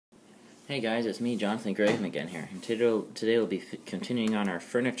Hey guys, it's me, Jonathan Graham again here. And today we'll be continuing on our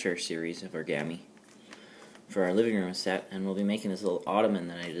furniture series of origami for our living room set, and we'll be making this little ottoman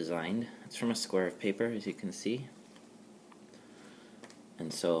that I designed. It's from a square of paper, as you can see.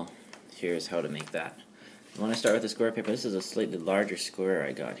 And so, here's how to make that. You want to start with the square of paper. This is a slightly larger square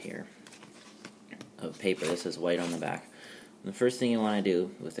I got here of paper. This is white on the back. And the first thing you want to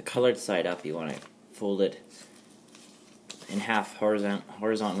do, with the colored side up, you want to fold it in half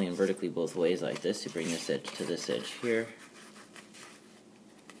horizontally and vertically both ways like this. You bring this edge to this edge here.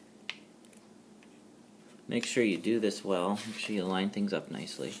 Make sure you do this well. Make sure you line things up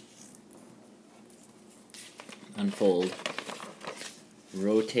nicely. Unfold.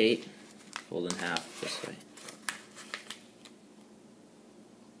 Rotate. Fold in half this way.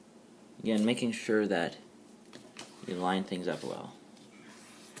 Again, making sure that you line things up well.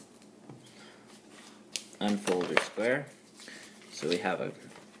 Unfold your square. So we have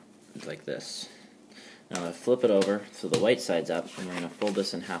like this. Now I flip it over so the white side's up, and we're going to fold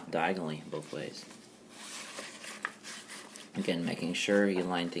this in half diagonally both ways. Again, making sure you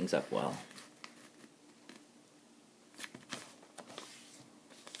line things up well.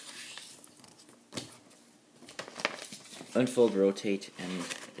 Unfold, rotate, and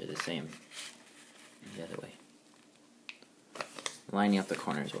do the same the other way. Lining up the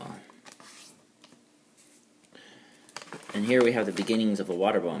corners well. And here we have the beginnings of a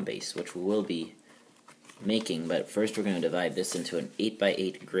water bomb base, which we will be making, but first we're going to divide this into an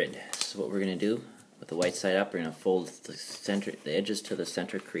 8x8 grid. So what we're going to do, with the white side up, we're going to fold the edges to the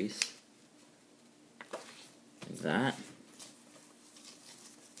center crease, like that,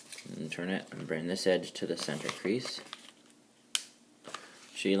 and turn it and bring this edge to the center crease.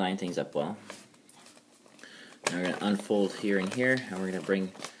 Sure you line things up well. Now we're going to unfold here and here, and we're going to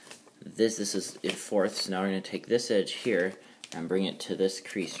bring this is in fourths. Now we're going to take this edge here and bring it to this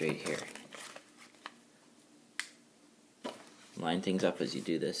crease right here. Line things up as you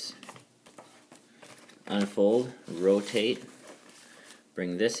do this. Unfold, rotate,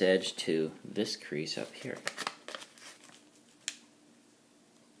 bring this edge to this crease up here.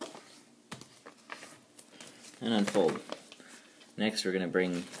 And unfold. Next we're going to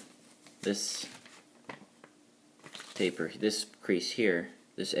bring this paper, this crease here,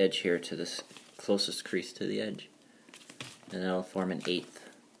 this edge here to this closest crease to the edge, and that'll form an eighth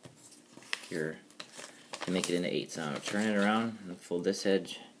here to make it into eighths. Now turn it around and fold this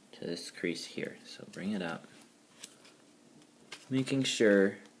edge to this crease here. So bring it up, making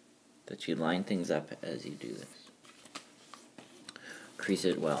sure that you line things up as you do this. Crease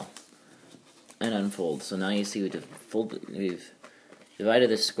it well and unfold. So now you see we've divided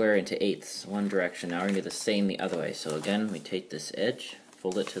this square into eighths one direction. Now we're going to do the same the other way. So again, we take this edge,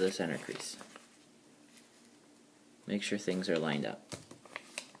 fold it to the center crease. Make sure things are lined up.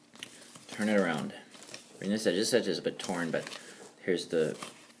 Turn it around. Bring this edge. This edge is a bit torn, but here's the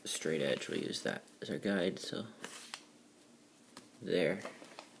straight edge. We'll use that as our guide. So there.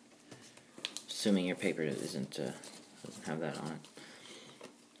 Assuming your paper doesn't have that on it.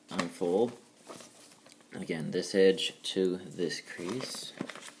 Unfold. Again, this edge to this crease.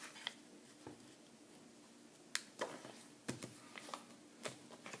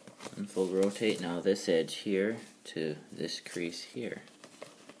 Unfold, rotate. Now this edge here to this crease here.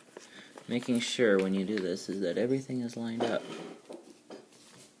 Making sure when you do this is that everything is lined up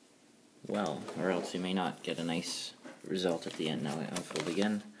well, or else you may not get a nice result at the end. Now I unfold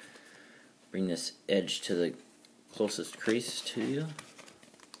again. Bring this edge to the closest crease to you.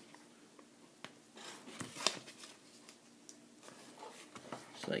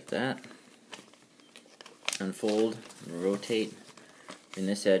 Just like that. Unfold, rotate. Bring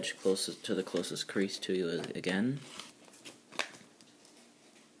this edge closest to the closest crease to you again.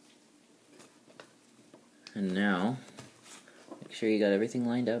 And now, make sure you got everything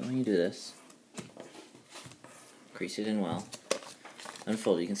lined up when you do this. Crease it in well.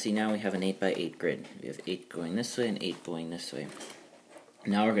 Unfold. You can see now we have an 8x8 grid. We have 8 going this way and 8 going this way.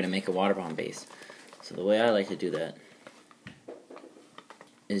 Now we're going to make a water bomb base. So the way I like to do that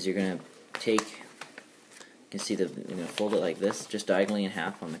is you're going to take, you can see you're going to fold it like this, just diagonally in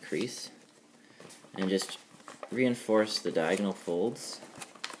half on the crease, and just reinforce the diagonal folds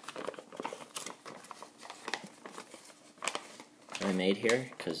that I made here,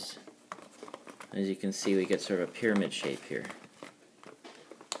 because as you can see we get sort of a pyramid shape here.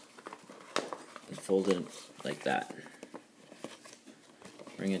 And fold it like that.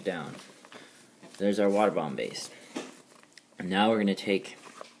 Bring it down. There's our water bomb base. And now we're going to take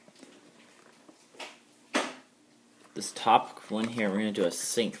this top one here, we're going to do a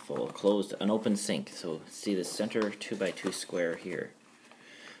sink full, an open sink. So see the center 2x2 square here.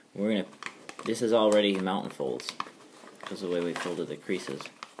 This is already mountain folds because of the way we folded the creases.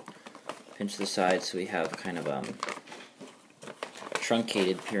 Pinch the sides so we have kind of a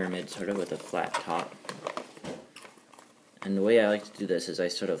truncated pyramid, sort of with a flat top. And the way I like to do this is I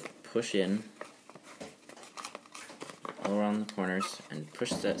sort of push in all around the corners and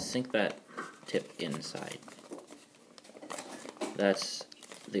sink that tip inside. That's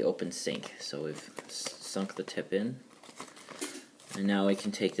the open sink. So we've sunk the tip in. And now we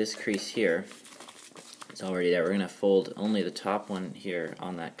can take this crease here. It's already there. We're going to fold only the top one here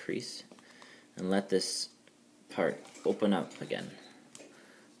on that crease and let this part open up again.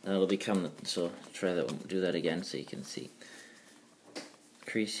 That'll become so try that, do that again so you can see.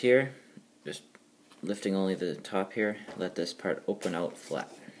 Crease here, just lifting only the top here, let this part open out flat.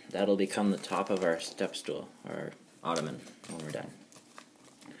 That'll become the top of our step stool, or ottoman, when we're done.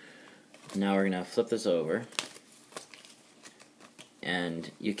 Now we're going to flip this over,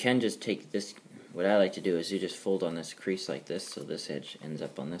 and you can just take this, what I like to do is you just fold on this crease like this, so this edge ends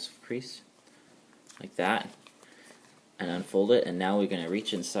up on this crease, like that, and unfold it, and now we're going to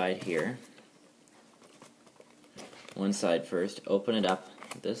reach inside here, one side first, open it up,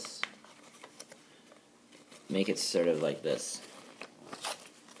 this, make it sort of like this,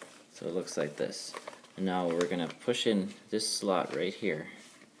 so it looks like this. And now we're going to push in this slot right here,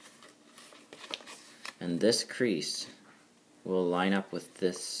 and this crease will line up with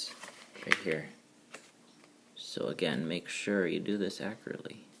this right here. So again, make sure you do this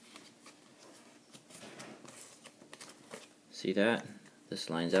accurately. See that? This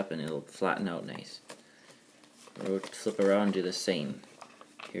lines up and it'll flatten out nice. Flip around and do the same.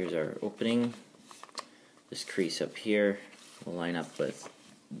 Here's our opening. This crease up here will line up with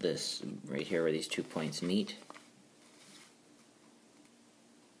this right here where these 2 points meet.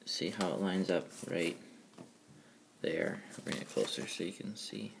 See how it lines up right there. I'll bring it closer so you can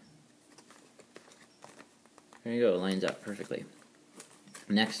see. There you go, it lines up perfectly.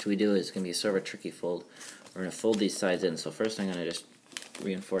 Next we do is going to be sort of a tricky fold. We're going to fold these sides in. So first I'm going to just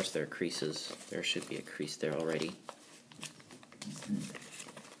reinforce their creases. There should be a crease there already.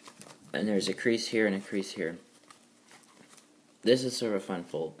 And there's a crease here and a crease here. This is sort of a fun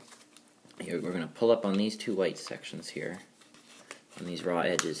fold. Here we're going to pull up on these two white sections here, on these raw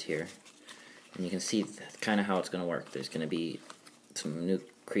edges here, and you can see kind of how it's going to work. There's going to be some new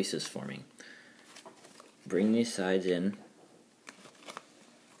creases forming. Bring these sides in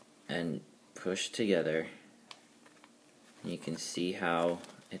and push together. You can see how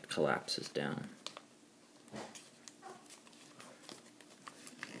it collapses down.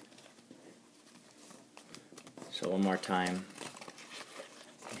 So one more time,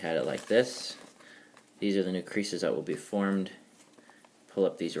 we had it like this. These are the new creases that will be formed. Pull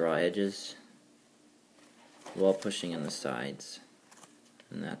up these raw edges while pushing in the sides,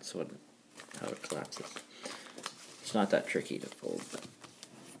 and that's how it collapses. It's not that tricky to fold.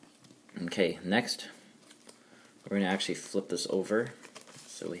 Okay, next we're going to actually flip this over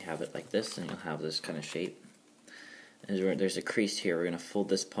so we have it like this, and you'll have this kind of shape. There's a crease here. We're going to fold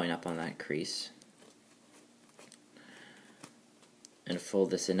this point up on that crease and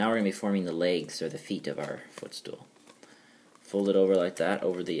fold this in. Now we're going to be forming the legs or the feet of our footstool. Fold it over like that,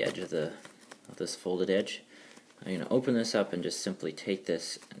 over the edge of this folded edge. I'm going to open this up and just simply take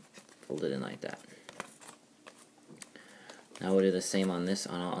this and fold it in like that. Now we'll do the same on this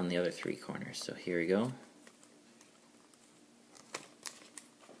on the other three corners. So here we go.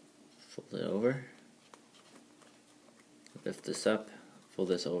 Fold it over. Lift this up. Fold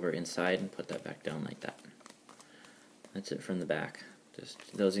this over inside and put that back down like that. That's it from the back.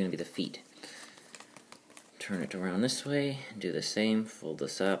 Those are going to be the feet. Turn it around this way. Do the same. Fold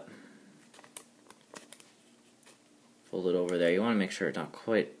this up. Fold it over there. You want to make sure it's not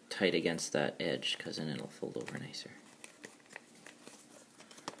quite tight against that edge, because then it'll fold over nicer.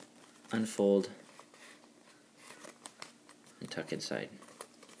 Unfold and tuck inside.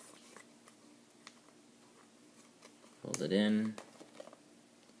 Fold it in.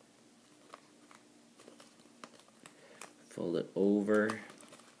 Fold it over.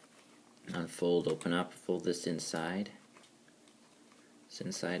 Unfold, open up, fold this inside. It's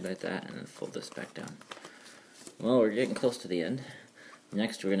inside like that, and then fold this back down. Well, we're getting close to the end.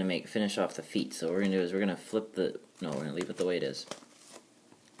 Next, we're going to finish off the feet. So what we're going to do is we're going to flip the. No, we're going to leave it the way it is.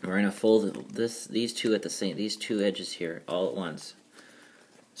 We're going to fold these two at the same. These two edges here all at once.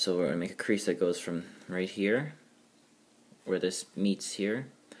 So we're going to make a crease that goes from right here, where this meets here,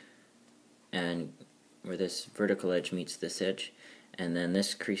 and where this vertical edge meets this edge, and then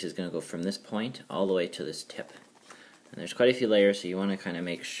this crease is going to go from this point all the way to this tip. And there's quite a few layers, so you want to kind of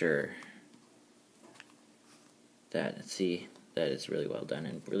make sure that that it's really well done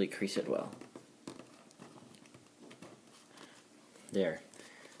and really crease it well. There.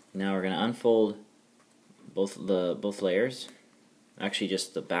 Now we're going to unfold both layers. Actually,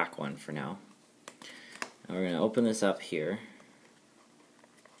 just the back one for now. And we're going to open this up here.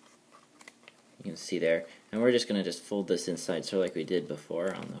 You can see there. And we're just going to just fold this inside, sort of like we did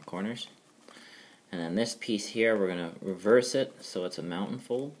before on the corners. And then this piece here, we're going to reverse it so it's a mountain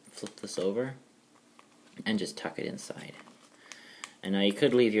fold. Flip this over and just tuck it inside. And now you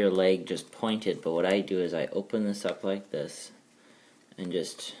could leave your leg just pointed, but what I do is I open this up like this and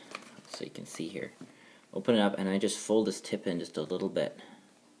just, so you can see here, open it up and I just fold this tip in just a little bit.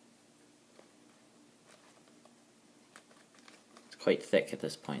 It's quite thick at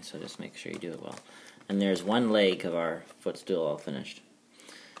this point, so just make sure you do it well. And there's one leg of our footstool all finished.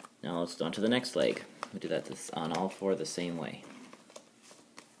 Now let's go on to the next leg. We do that on all four the same way.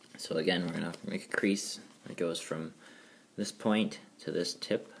 So again, we're going to make a crease that goes from this point to this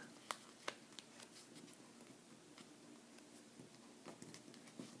tip.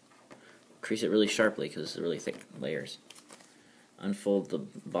 Crease it really sharply because it's really thick layers. Unfold the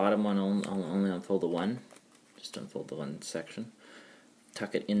bottom one, only unfold the one. Just unfold the one section.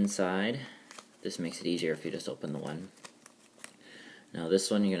 Tuck it inside. This makes it easier if you just open the one. Now this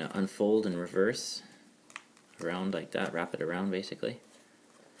one you're going to unfold and reverse around like that, wrap it around basically.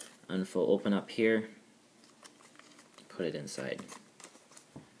 Unfold, open up here, put it inside.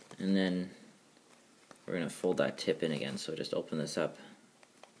 And then we're going to fold that tip in again, so just open this up.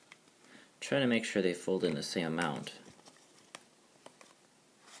 Try to make sure they fold in the same amount.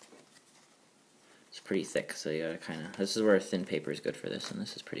 It's pretty thick, so you gotta kind of, this is where thin paper is good for this, and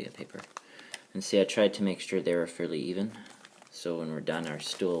this is pretty good paper. And see, I tried to make sure they were fairly even, so when we're done our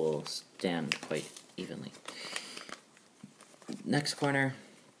stool will stand quite evenly. Next corner,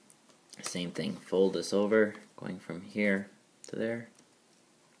 same thing, fold this over, going from here to there.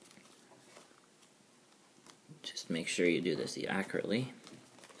 Just make sure you do this accurately.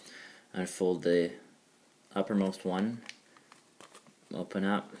 Unfold the uppermost one, open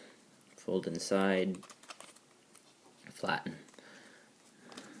up, fold inside, flatten.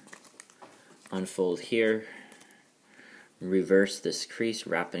 Unfold here, reverse this crease,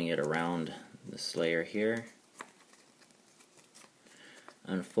 wrapping it around this layer here.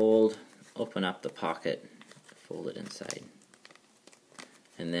 Unfold, open up the pocket, fold it inside.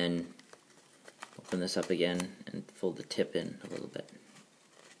 And then open this up again and fold the tip in a little bit.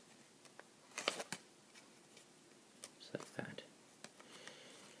 Just like that.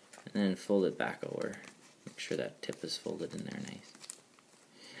 And then fold it back over. Make sure that tip is folded in there nice.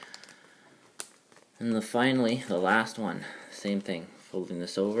 And finally, the last one, same thing. Folding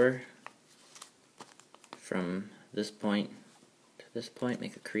this over from this point to this point,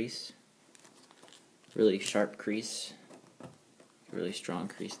 make a crease. Really sharp crease. Really strong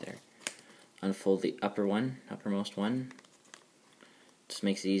crease there. Unfold the uppermost one. Just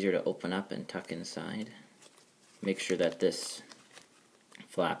makes it easier to open up and tuck inside. Make sure that this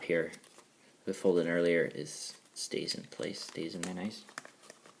flap here we folded earlier stays in place, stays in there nice.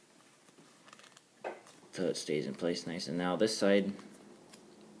 So it stays in place nice. And now this side,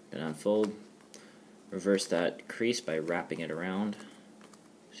 gonna unfold, reverse that crease by wrapping it around.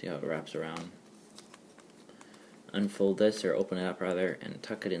 See how it wraps around. Unfold this, or open it up rather, and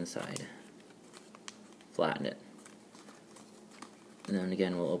tuck it inside. Flatten it. And then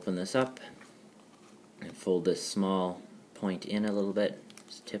again we'll open this up and fold this small point in a little bit,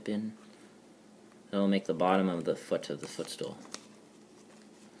 just tip in. That'll make the bottom of the footstool.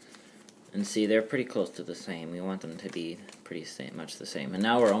 And see, they're pretty close to the same. We want them to be much the same. And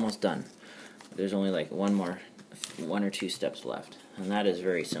now we're almost done. There's only like one or two steps left, and that is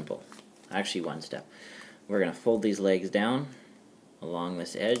very simple. Actually, one step. We're going to fold these legs down along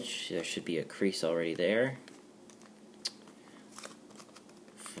this edge. There should be a crease already there.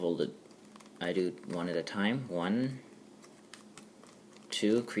 Fold it. I do one at a time. 1,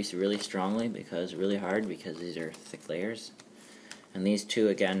 2. Crease really strongly really hard because these are thick layers. And these two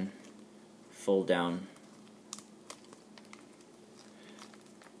again. Fold down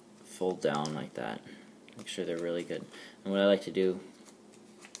like that. Make sure they're really good. And what I like to do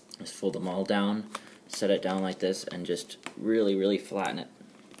is fold them all down, set it down like this, and just really flatten it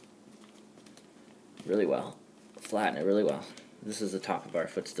really well. Flatten it really well. This is the top of our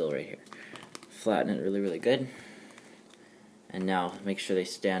footstool right here. Flatten it really good. And now make sure they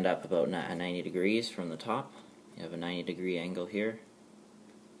stand up about 90 degrees from the top. You have a 90-degree angle here.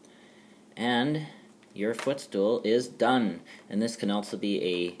 And your footstool is done. And this can also be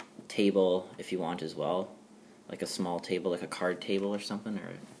a table if you want as well, like a small table, like a card table or something,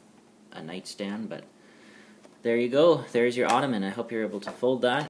 or a nightstand. But there you go. There's your ottoman. I hope you're able to fold that